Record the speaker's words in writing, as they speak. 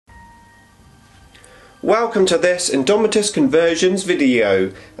Welcome to this Indomitus Conversions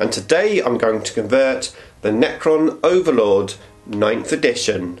video, and today I'm going to convert the Necron Overlord 9th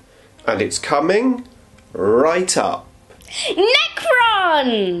edition, and it's coming right up.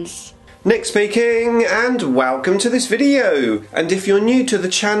 Necrons! Nick speaking, and welcome to this video. And if you're new to the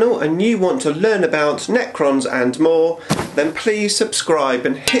channel and you want to learn about Necrons and more, then please subscribe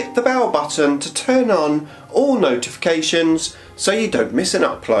and hit the bell button to turn on all notifications so you don't miss an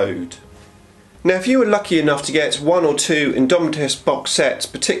upload. Now, if you were lucky enough to get one or two Indomitus box sets,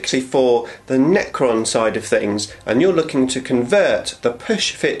 particularly for the Necron side of things, and you're looking to convert the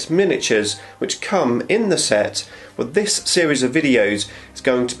push-fit miniatures which come in the set, well, this series of videos is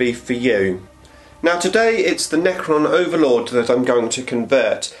going to be for you. Now, today it's the Necron Overlord that I'm going to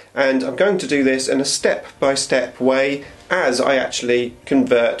convert, and I'm going to do this in a step-by-step way as I actually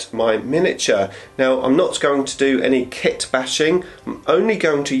convert my miniature. Now, I'm not going to do any kit bashing, I'm only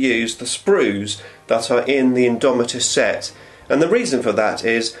going to use the sprues that are in the Indomitus set. And the reason for that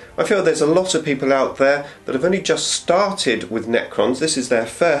is I feel there's a lot of people out there that have only just started with Necrons. This is their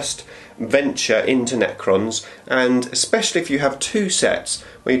first venture into Necrons, and especially if you have two sets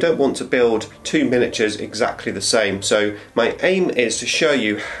where you don't want to build two miniatures exactly the same. So my aim is to show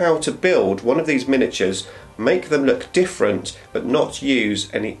you how to build one of these miniatures, make them look different but not use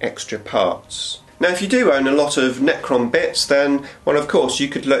any extra parts. Now, if you do own a lot of Necron bits, then, well, of course you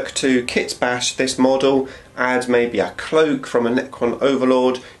could look to kit bash this model, add maybe a cloak from a Necron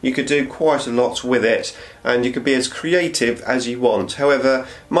Overlord. You could do quite a lot with it, and you could be as creative as you want. However,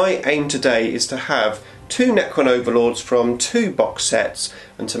 my aim today is to have two Necron Overlords from two box sets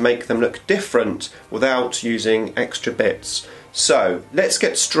and to make them look different without using extra bits. So let's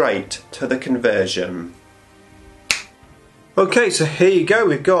get straight to the conversion. Okay, so here you go,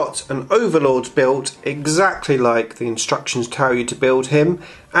 we've got an Overlord built exactly like the instructions tell you to build him,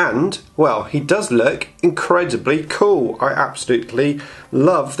 and, well, he does look incredibly cool. I absolutely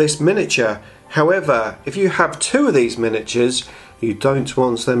love this miniature. However, if you have two of these miniatures, you don't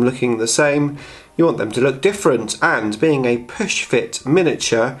want them looking the same, you want them to look different, and being a push-fit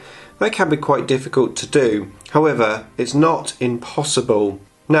miniature, that can be quite difficult to do. However, it's not impossible.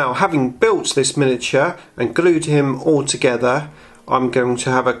 Now, having built this miniature and glued him all together, I'm going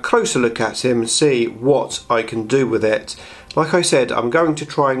to have a closer look at him and see what I can do with it. Like I said, I'm going to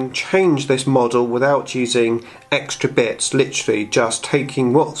try and change this model without using extra bits, literally just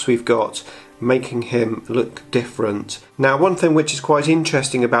taking what we've got, making him look different. Now, one thing which is quite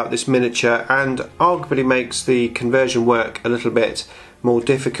interesting about this miniature, and arguably makes the conversion work a little bit more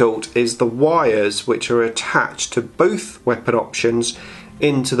difficult, is the wires which are attached to both weapon options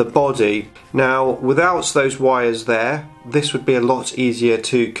into the body. Now, without those wires there, this would be a lot easier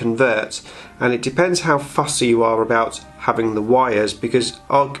to convert, and it depends how fussy you are about having the wires, because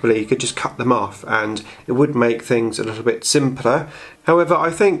arguably you could just cut them off and it would make things a little bit simpler. However,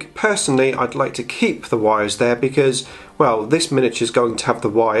 I think personally I'd like to keep the wires there because, well, this miniature is going to have the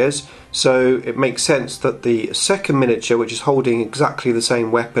wires, so it makes sense that the second miniature, which is holding exactly the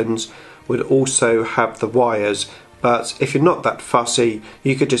same weapons, would also have the wires. But if you're not that fussy,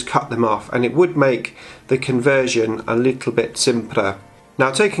 you could just cut them off and it would make the conversion a little bit simpler. Now,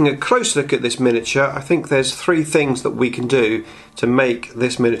 taking a close look at this miniature, I think there's three things that we can do to make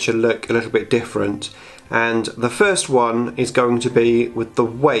this miniature look a little bit different. And the first one is going to be with the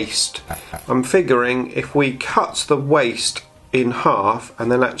waist. I'm figuring if we cut the waist in half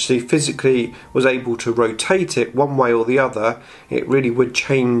and then actually physically was able to rotate it one way or the other, it really would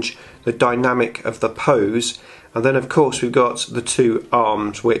change the dynamic of the pose. And then, of course, we've got the two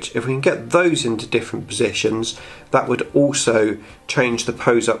arms, which if we can get those into different positions, that would also change the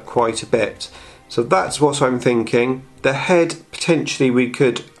pose up quite a bit. So that's what I'm thinking. The head, potentially we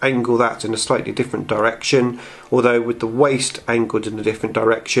could angle that in a slightly different direction, although with the waist angled in a different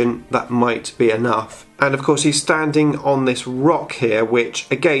direction, that might be enough. And of course he's standing on this rock here, which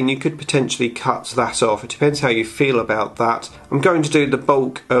again you could potentially cut that off. It depends how you feel about that. I'm going to do the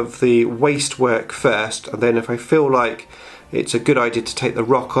bulk of the waist work first, and then if I feel like it's a good idea to take the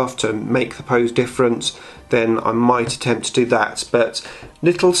rock off to make the pose different, then I might attempt to do that. But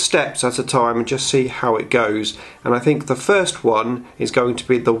little steps at a time and just see how it goes. And I think the first one is going to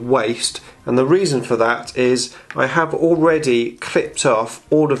be the waist, and the reason for that is I have already clipped off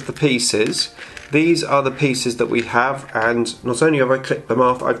all of the pieces. These are the pieces that we have, and not only have I clipped them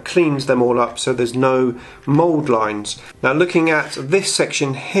off, I've cleaned them all up so there's no mould lines. Now, looking at this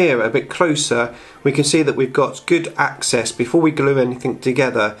section here a bit closer, we can see that we've got good access before we glue anything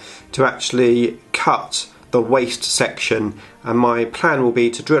together to actually cut the waist section, and my plan will be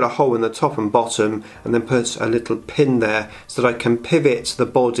to drill a hole in the top and bottom and then put a little pin there so that I can pivot the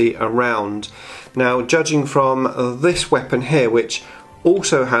body around. Now, judging from this weapon here, which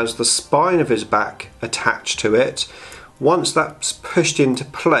also has the spine of his back attached to it, once that's pushed into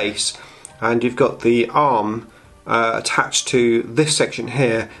place and you've got the arm attached to this section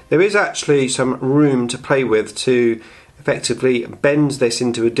here, there is actually some room to play with to effectively bend this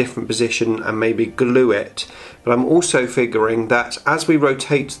into a different position and maybe glue it. But I'm also figuring that as we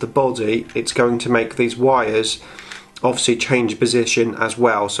rotate the body, it's going to make these wires obviously change position as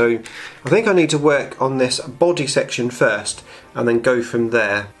well. So I think I need to work on this body section first and then go from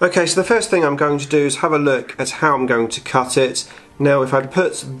there. Okay, so the first thing I'm going to do is have a look at how I'm going to cut it. Now, if I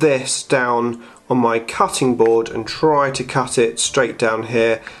put this down on my cutting board and try to cut it straight down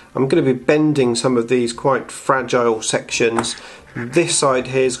here, I'm going to be bending some of these quite fragile sections. This side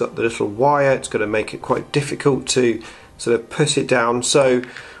here's got the little wire, it's going to make it quite difficult to sort of put it down. So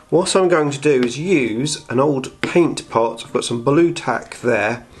what I'm going to do is use an old paint pot. I've got some blue tack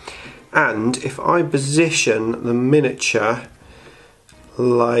there, and if I position the miniature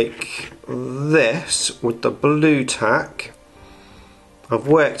like this with the blue tack, I've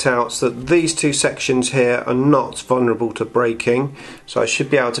worked out so that these two sections here are not vulnerable to breaking, so I should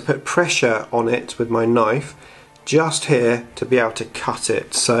be able to put pressure on it with my knife just here to be able to cut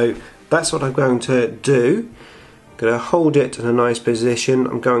it. So that's what I'm going to do. I'm going to hold it in a nice position.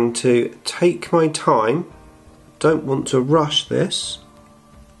 I'm going to take my time, don't want to rush this,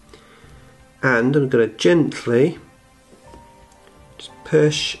 and I'm going to gently just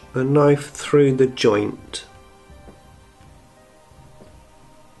push the knife through the joint.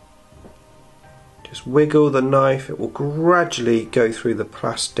 Just wiggle the knife, it will gradually go through the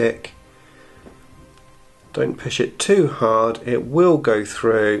plastic. Don't push it too hard, it will go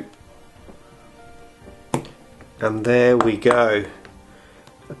through. And there we go.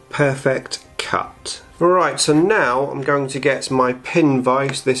 A perfect cut. Right, so now I'm going to get my pin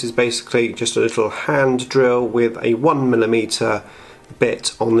vise. This is basically just a little hand drill with a 1mm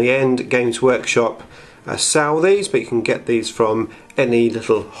bit on the end. Games Workshop sell these, but you can get these from any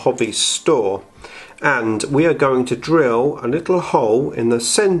little hobby store. And we are going to drill a little hole in the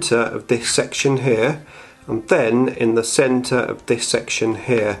centre of this section here, and then in the centre of this section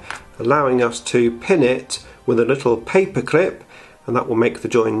here, allowing us to pin it with a little paper clip, and that will make the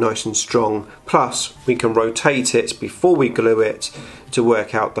join nice and strong. Plus we can rotate it before we glue it to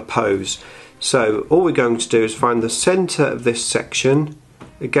work out the pose. So all we're going to do is find the centre of this section.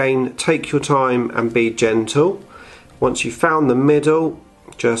 Again, take your time and be gentle. Once you've found the middle,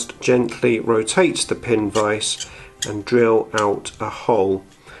 just gently rotate the pin vise and drill out a hole.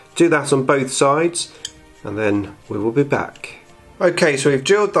 Do that on both sides and then we will be back. Okay, so we've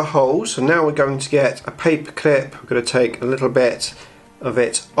drilled the holes, so now we're going to get a paper clip. We're going to take a little bit of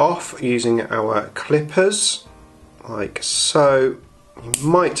it off using our clippers, like so. You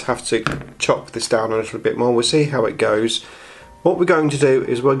might have to chop this down a little bit more, we'll see how it goes. What we're going to do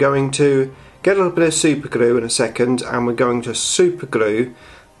is we're going to get a little bit of super glue in a second, and we're going to super glue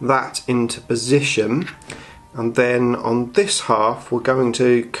that into position, and then on this half we're going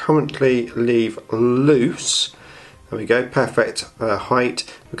to currently leave loose. There we go, perfect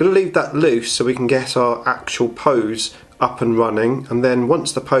height. We're going to leave that loose so we can get our actual pose up and running, and then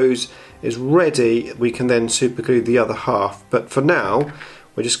once the pose is ready we can then super glue the other half, but for now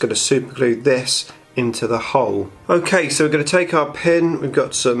we're just going to super glue this into the hole. Okay, so we're going to take our pin. We've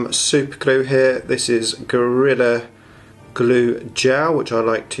got some super glue here. This is Gorilla Glue gel, which I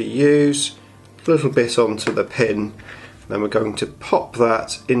like to use. A little bit onto the pin. Then we're going to pop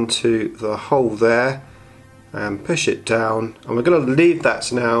that into the hole there and push it down, and we're going to leave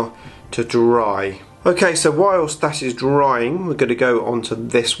that now to dry. Okay, so whilst that is drying, we're going to go onto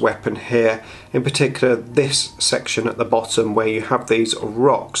this weapon here, in particular this section at the bottom where you have these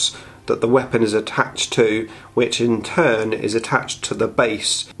rocks that the weapon is attached to, which in turn is attached to the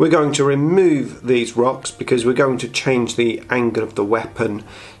base. We're going to remove these rocks because we're going to change the angle of the weapon.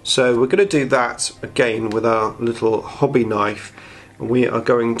 So we're going to do that again with our little hobby knife. We are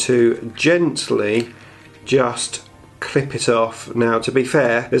going to gently just clip it off. Now, to be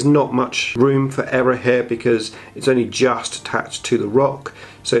fair, there's not much room for error here because it's only just attached to the rock,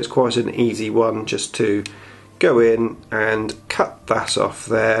 so it's quite an easy one just to go in and cut that off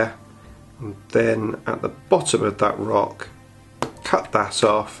there. And then at the bottom of that rock, cut that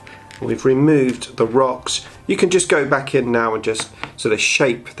off. We've removed the rocks. You can just go back in now and just sort of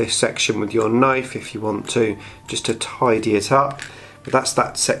shape this section with your knife if you want to, just to tidy it up. But that's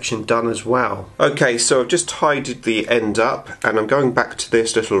that section done as well. Okay, so I've just tidied the end up, and I'm going back to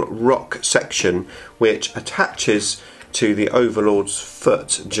this little rock section which attaches to the Overlord's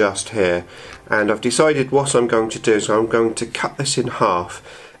foot just here. And I've decided what I'm going to do, so I'm going to cut this in half,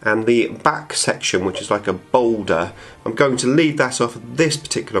 and the back section, which is like a boulder, I'm going to leave that off this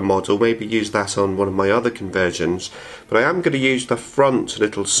particular model, maybe use that on one of my other conversions, but I am going to use the front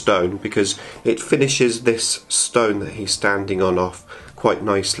little stone because it finishes this stone that he's standing on off quite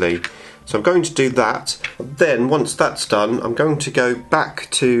nicely. So I'm going to do that. Then once that's done, I'm going to go back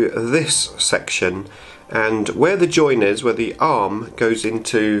to this section, and where the join is, where the arm goes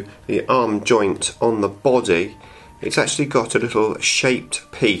into the arm joint on the body, it's actually got a little shaped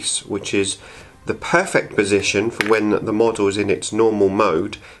piece which is the perfect position for when the model is in its normal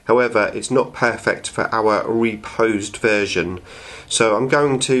mode. However, it's not perfect for our reposed version. So I'm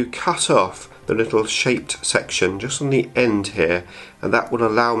going to cut off the little shaped section just on the end here, and that will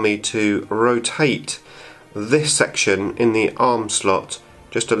allow me to rotate this section in the arm slot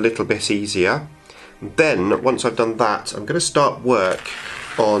just a little bit easier. Then once I've done that, I'm going to start work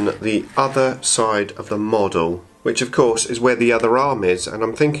on the other side of the model, which of course is where the other arm is, and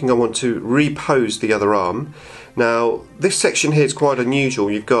I'm thinking I want to repose the other arm. Now this section here is quite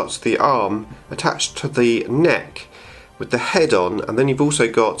unusual. You've got the arm attached to the neck with the head on, and then you've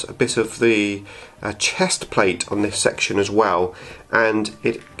also got a bit of the chest plate on this section as well, and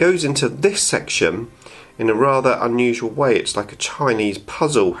it goes into this section in a rather unusual way. It's like a Chinese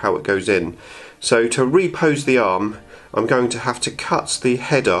puzzle how it goes in. So to repose the arm, I'm going to have to cut the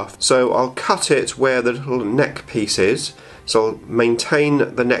head off. So I'll cut it where the little neck piece is, so I'll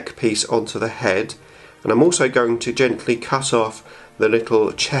maintain the neck piece onto the head, and I'm also going to gently cut off the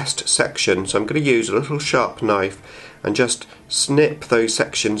little chest section. So I'm going to use a little sharp knife and just snip those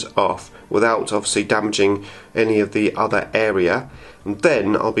sections off without obviously damaging any of the other area, and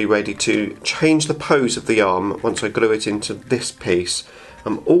then I'll be ready to change the pose of the arm once I glue it into this piece.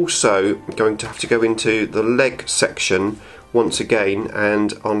 I'm also going to have to go into the leg section once again,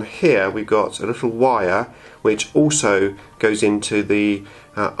 and on here we've got a little wire which also goes into the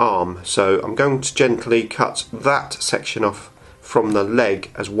arm. So I'm going to gently cut that section off from the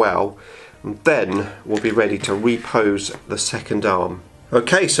leg as well, and then we'll be ready to repose the second arm.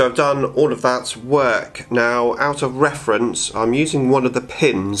 Okay, so I've done all of that work. Now, out of reference, I'm using one of the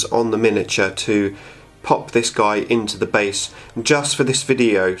pins on the miniature to pop this guy into the base just for this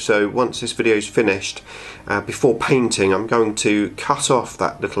video. So once this video is finished, before painting, I'm going to cut off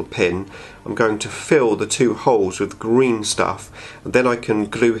that little pin. I'm going to fill the two holes with green stuff, and then I can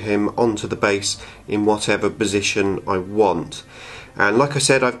glue him onto the base in whatever position I want. And like I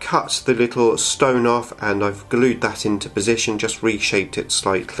said, I've cut the little stone off and I've glued that into position, just reshaped it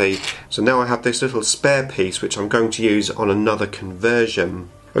slightly. So now I have this little spare piece which I'm going to use on another conversion.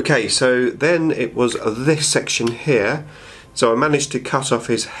 Okay, so then it was this section here. So I managed to cut off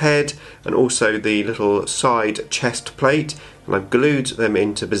his head and also the little side chest plate, and I've glued them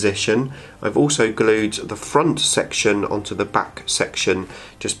into position. I've also glued the front section onto the back section,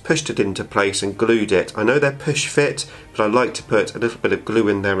 just pushed it into place and glued it. I know they're push fit, but I like to put a little bit of glue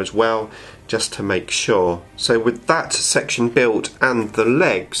in there as well, just to make sure. So with that section built and the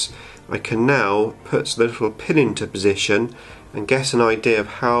legs, I can now put the little pin into position and get an idea of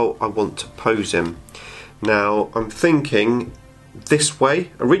how I want to pose him. Now I'm thinking this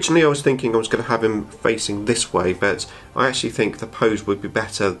way. Originally I was thinking I was going to have him facing this way, but I actually think the pose would be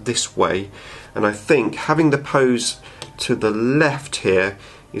better this way, and I think having the pose to the left here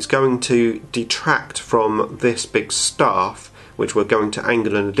is going to detract from this big staff, which we're going to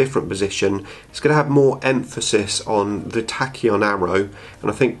angle in a different position. It's going to have more emphasis on the tachyon arrow,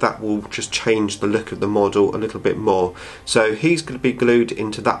 and I think that will just change the look of the model a little bit more. So he's going to be glued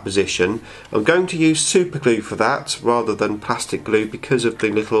into that position. I'm going to use super glue for that rather than plastic glue because of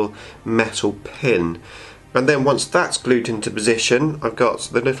the little metal pin. And then once that's glued into position, I've got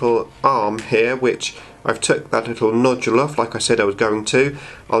the little arm here, which I've took that little nodule off like I said I was going to.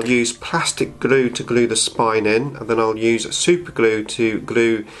 I'll use plastic glue to glue the spine in, and then I'll use super glue to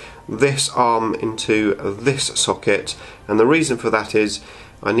glue this arm into this socket. And the reason for that is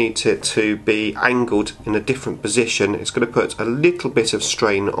I need it to be angled in a different position. It's going to put a little bit of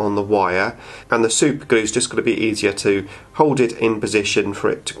strain on the wire, and the super glue is just going to be easier to hold it in position for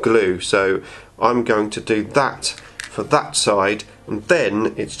it to glue. So I'm going to do that for that side, and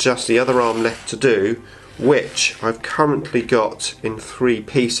then it's just the other arm left to do, which I've currently got in 3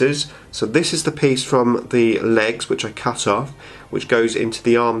 pieces. So this is the piece from the legs which I cut off. which goes into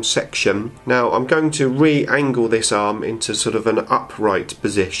the arm section. Now I'm going to re-angle this arm into sort of an upright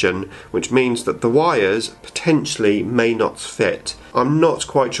position, which means that the wires potentially may not fit. I'm not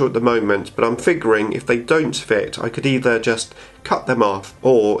quite sure at the moment, but I'm figuring if they don't fit, I could either just cut them off,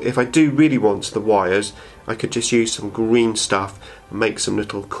 or if I do really want the wires, I could just use some green stuff and make some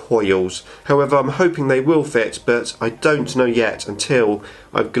little coils. However, I'm hoping they will fit, but I don't know yet until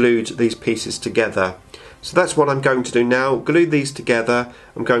I've glued these pieces together. So that's what I'm going to do now, glue these together.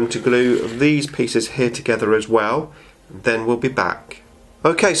 I'm going to glue these pieces here together as well, and then we'll be back.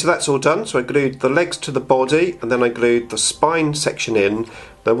 Okay, so that's all done. So I glued the legs to the body, and then I glued the spine section in.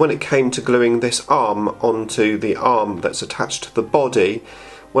 Then when it came to gluing this arm onto the arm that's attached to the body,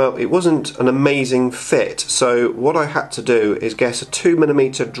 well, it wasn't an amazing fit, so what I had to do is get a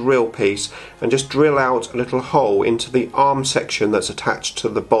 2mm drill piece and just drill out a little hole into the arm section that's attached to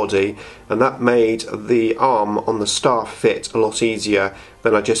the body, and that made the arm on the staff fit a lot easier.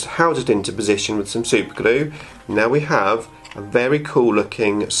 Then I just held it into position with some super glue. Now we have a very cool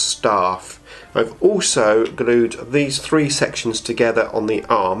looking staff. I've also glued these three sections together on the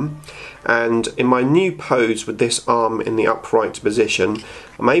arm, and in my new pose with this arm in the upright position,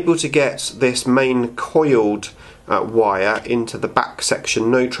 I'm able to get this main coiled wire into the back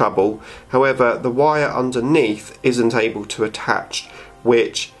section, no trouble. However, the wire underneath isn't able to attach,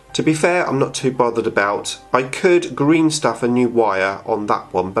 which, to be fair, I'm not too bothered about. I could green stuff a new wire on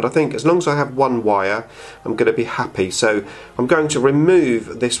that one, but I think as long as I have one wire, I'm going to be happy. So I'm going to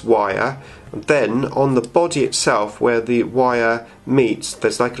remove this wire, and then on the body itself, where the wire meets,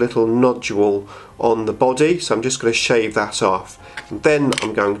 there's like a little nodule on the body, so I'm just going to shave that off. And then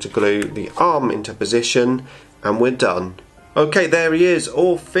I'm going to glue the arm into position, and we're done. Okay, there he is,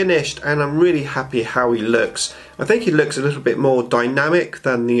 all finished, and I'm really happy how he looks. I think he looks a little bit more dynamic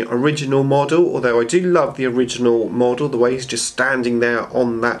than the original model, although I do love the original model, the way he's just standing there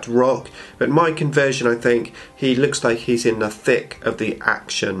on that rock. But my conversion, I think, he looks like he's in the thick of the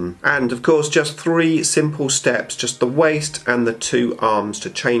action. And of course, just 3 simple steps, just the waist and the 2 arms to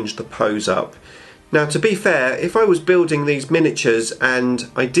change the pose up. Now, to be fair, if I was building these miniatures and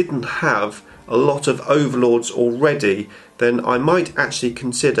I didn't have a lot of overlords already, then I might actually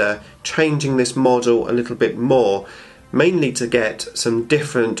consider changing this model a little bit more, mainly to get some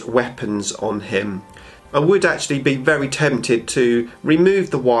different weapons on him. I would actually be very tempted to remove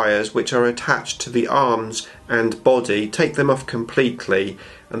the wires which are attached to the arms and body, take them off completely,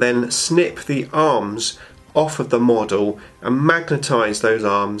 and then snip the arms off of the model and magnetise those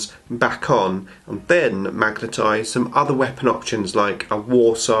arms back on, and then magnetise some other weapon options like a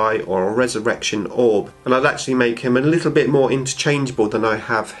Warsight or a Resurrection Orb, and I'd actually make him a little bit more interchangeable than I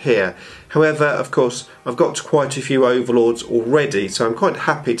have here. However, of course, I've got quite a few overlords already, so I'm quite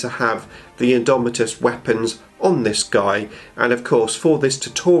happy to have the Indomitus weapons on this guy, and of course for this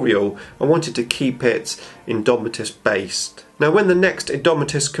tutorial I wanted to keep it Indomitus based. Now when the next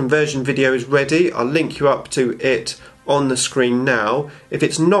Indomitus conversion video is ready, I'll link you up to it on the screen now. If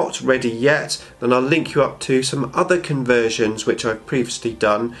it's not ready yet, then I'll link you up to some other conversions which I've previously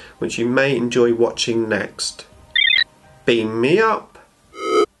done, which you may enjoy watching next. Beam me up!